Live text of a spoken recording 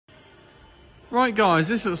Right guys,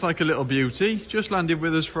 this looks like a little beauty. Just landed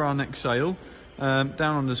with us for our next sale. Down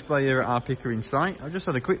on display here at our Pickering site. I just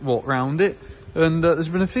had a quick walk round it, and there's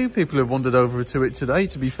been a few people who have wandered over to it today,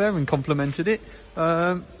 to be fair, and complimented it.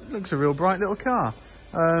 Looks a real bright little car.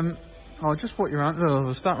 I'll just walk you around.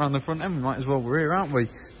 We'll start around the front end. We might as well. We're here, aren't we?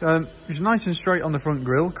 It's nice and straight on the front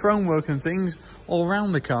grille. Chrome work and things all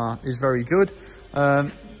around the car is very good.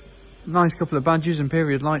 Nice couple of badges and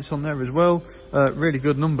period lights on there as well. Really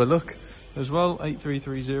good number look as well.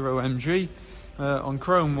 8330MG on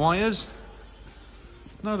chrome wires.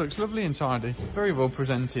 No, looks lovely and tidy. Very well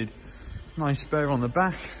presented. Nice spare on the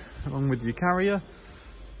back along with your carrier.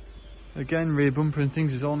 Again, rear bumper and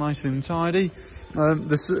things is all nice and tidy.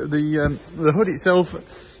 The hood itself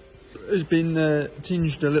has been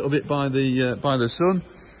tinged a little bit by the sun,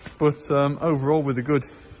 but overall with a good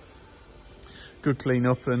clean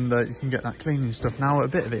up, and you can get that cleaning stuff now. A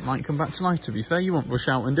bit of it might come back to life, to be fair. You won't rush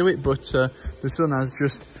out and do it, but the sun has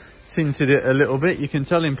just tinted it a little bit. You can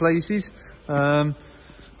tell in places.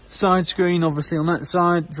 Side screen obviously on that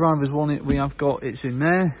side. Driver's one we have got, it's in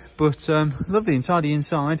there, but lovely and tidy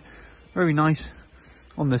inside. Very nice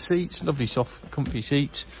on the seats, lovely soft comfy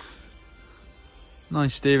seats.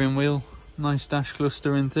 Nice steering wheel, nice dash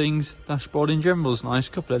cluster and things. Dashboard in general is nice,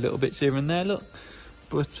 couple of little bits here and there, look.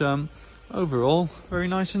 But overall, very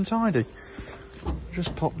nice and tidy.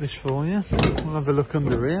 Just pop this for you. We'll have a look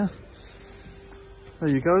under here. There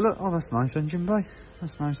you go, look. Oh, that's nice engine bay.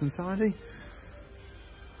 That's nice and tidy.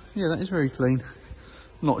 Yeah, that is very clean.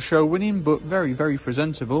 Not show winning, but very, very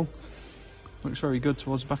presentable. Looks very good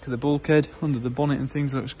towards the back of the bulkhead. Under the bonnet and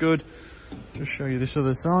things looks good. Just show you this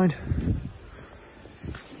other side.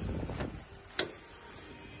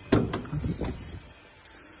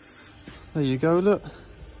 There you go, look.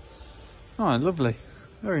 Oh, lovely.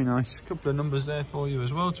 Very nice. Couple of numbers there for you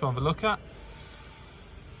as well to have a look at.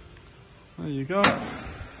 There you go.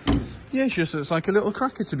 Yeah, it just looks like a little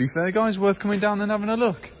cracker, to be fair, guys. Worth coming down and having a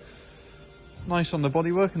look. Nice on the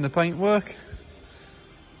bodywork and the paintwork.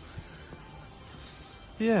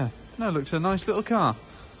 Yeah, no, looks a nice little car.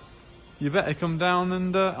 You better come down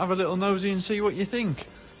and have a little nosy and see what you think.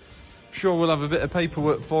 Sure, we'll have a bit of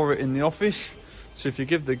paperwork for it in the office. So if you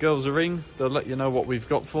give the girls a ring, they'll let you know what we've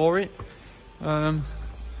got for it. But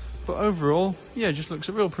overall, yeah, just looks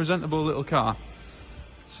a real presentable little car.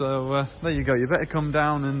 So there you go. You better come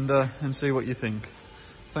down and see what you think.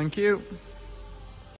 Thank you.